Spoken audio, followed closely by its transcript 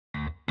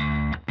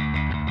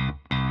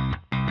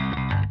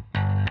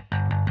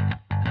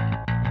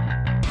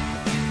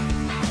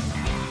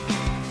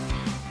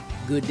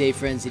Good day,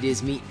 friends. It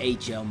is me,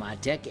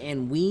 HLModTech,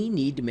 and we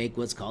need to make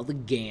what's called a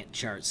Gantt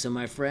chart. So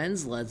my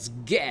friends, let's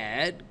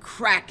get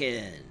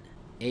cracking.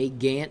 A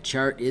Gantt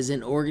chart is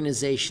an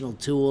organizational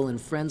tool, and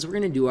friends, we're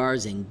going to do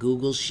ours in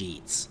Google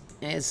Sheets.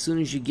 As soon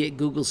as you get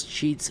Google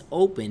Sheets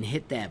open,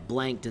 hit that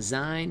blank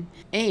design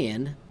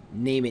and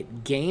name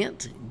it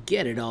Gantt,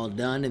 get it all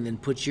done, and then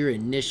put your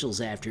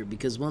initials after it,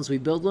 because once we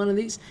build one of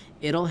these,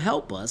 it'll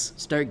help us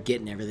start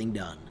getting everything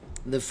done.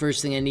 The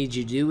first thing I need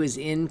you to do is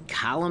in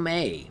column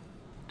A,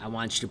 I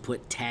want you to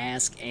put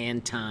task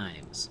and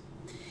times.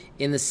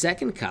 In the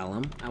second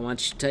column, I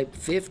want you to type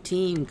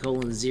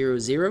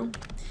 15:00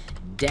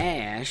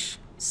 dash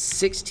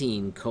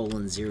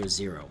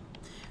 16:00.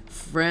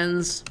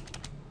 Friends,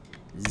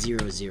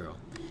 00.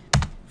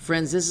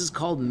 Friends, this is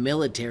called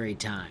military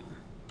time.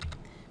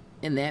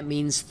 And that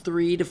means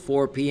 3 to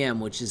 4 p.m.,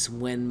 which is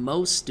when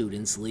most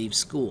students leave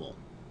school.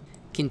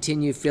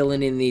 Continue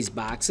filling in these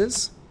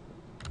boxes.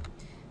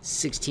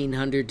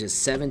 1600 to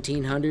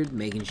 1700,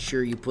 making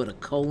sure you put a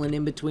colon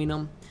in between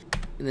them,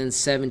 and then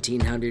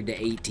 1700 to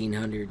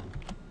 1800.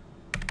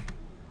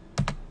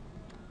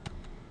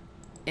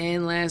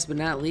 And last but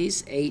not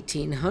least,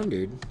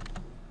 1800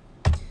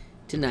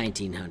 to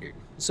 1900.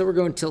 So we're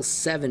going till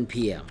 7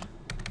 p.m.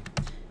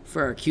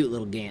 for our cute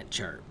little Gantt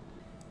chart.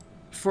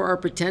 For our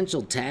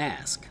potential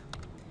task,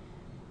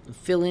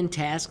 fill in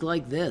tasks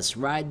like this: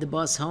 ride the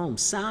bus home,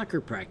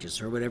 soccer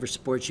practice, or whatever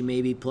sports you may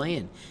be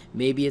playing.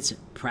 Maybe it's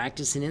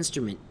practice an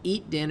instrument,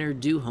 eat dinner,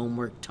 do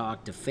homework,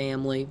 talk to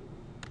family.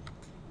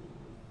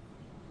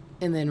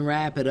 And then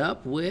wrap it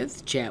up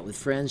with chat with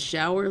friends,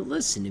 shower,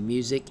 listen to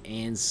music,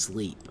 and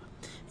sleep.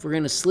 If we're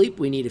going to sleep,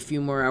 we need a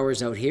few more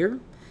hours out here.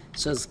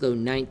 So let's go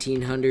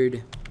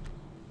 1900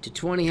 to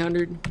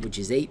 2000, which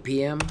is 8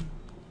 p.m.,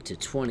 to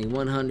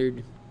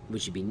 2100,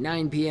 which would be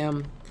 9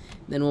 p.m.,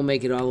 then we'll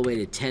make it all the way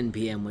to 10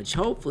 p.m., which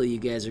hopefully you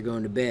guys are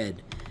going to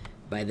bed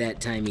by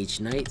that time each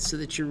night so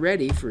that you're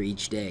ready for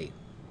each day.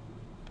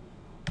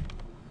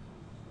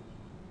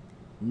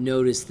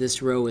 Notice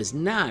this row is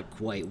not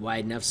quite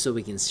wide enough, so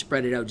we can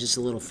spread it out just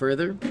a little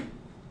further.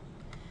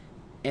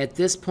 At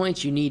this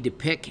point, you need to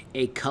pick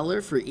a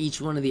color for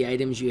each one of the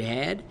items you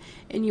had,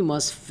 and you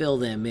must fill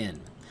them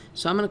in.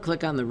 So I'm going to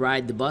click on the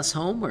ride the bus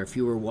home, or if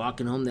you were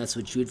walking home, that's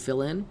what you would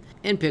fill in,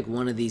 and pick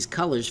one of these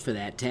colors for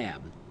that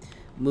tab.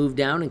 Move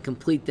down and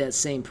complete that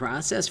same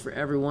process for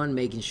everyone,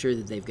 making sure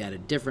that they've got a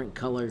different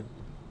color.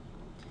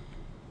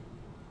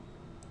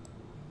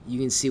 You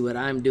can see what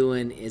I'm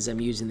doing is I'm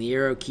using the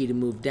arrow key to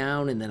move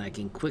down, and then I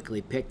can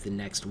quickly pick the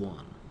next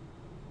one.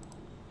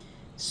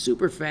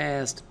 Super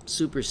fast,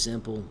 super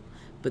simple,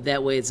 but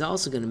that way it's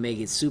also going to make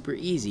it super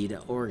easy to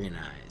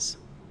organize.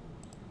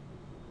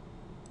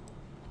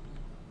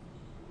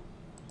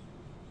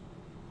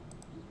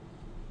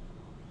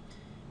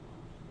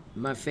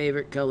 My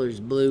favorite color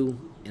is blue,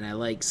 and I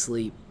like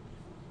sleep.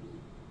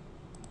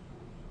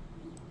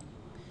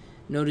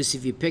 Notice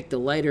if you pick the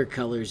lighter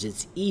colors,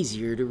 it's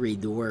easier to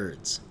read the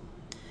words.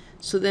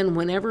 So then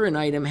whenever an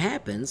item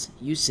happens,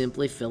 you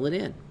simply fill it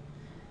in.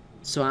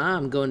 So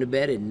I'm going to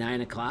bed at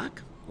 9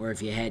 o'clock, or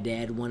if you had to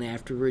add one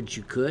afterwards,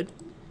 you could.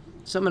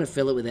 So I'm going to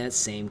fill it with that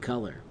same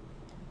color.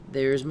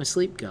 There's my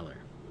sleep color.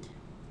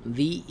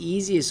 The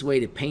easiest way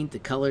to paint the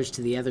colors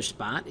to the other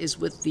spot is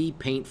with the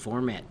Paint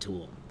Format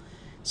tool.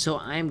 So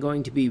I'm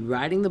going to be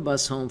riding the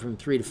bus home from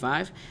 3 to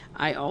 5.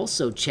 I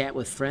also chat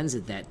with friends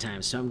at that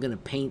time, so I'm going to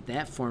paint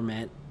that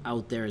format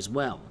out there as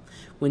well.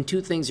 When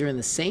two things are in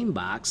the same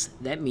box,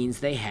 that means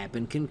they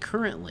happen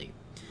concurrently.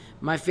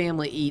 My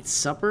family eats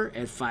supper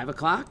at 5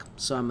 o'clock,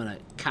 so I'm going to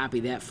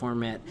copy that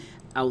format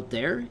out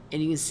there,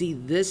 and you can see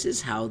this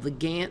is how the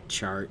Gantt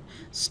chart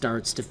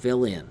starts to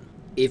fill in.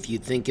 If you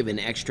think of an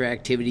extra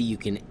activity, you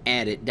can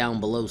add it down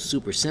below,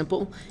 super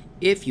simple.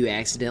 If you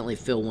accidentally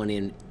fill one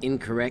in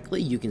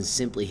incorrectly, you can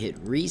simply hit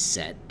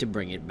reset to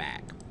bring it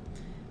back.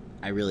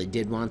 I really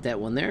did want that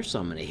one there,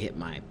 so I'm going to hit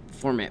my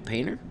format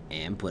painter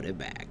and put it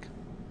back.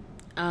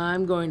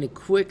 I'm going to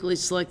quickly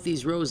select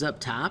these rows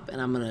up top,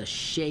 and I'm going to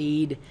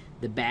shade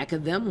the back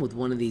of them with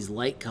one of these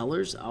light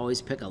colors.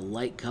 Always pick a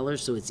light color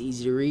so it's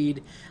easy to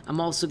read. I'm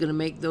also going to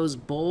make those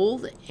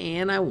bold,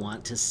 and I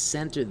want to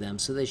center them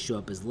so they show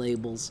up as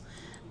labels.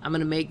 I'm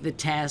going to make the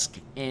task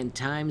and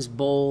times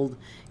bold,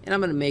 and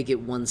I'm going to make it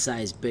one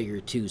size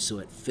bigger too so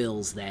it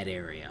fills that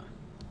area.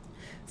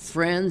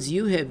 Friends,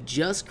 you have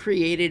just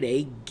created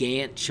a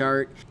Gantt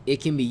chart.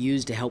 It can be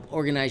used to help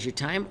organize your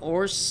time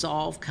or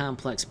solve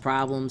complex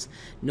problems.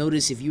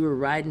 Notice if you were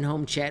riding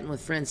home, chatting with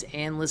friends,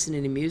 and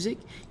listening to music,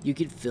 you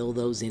could fill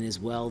those in as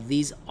well.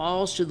 These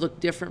all should look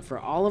different for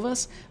all of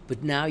us,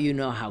 but now you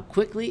know how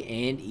quickly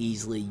and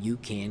easily you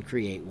can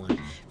create one.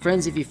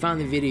 Friends, if you found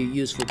the video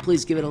useful,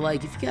 please give it a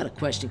like. If you got a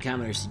question,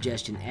 comment, or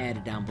suggestion, add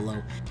it down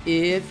below.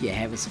 If you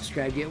haven't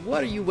subscribed yet,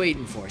 what are you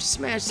waiting for?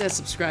 Smash that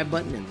subscribe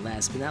button, and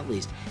last but not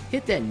least,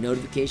 hit that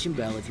notification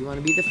bell if you want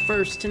to be the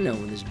first to know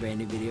when there's a brand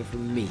new video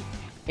from me,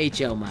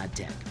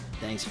 HLModTech.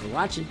 Thanks for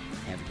watching.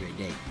 Have a great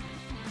day.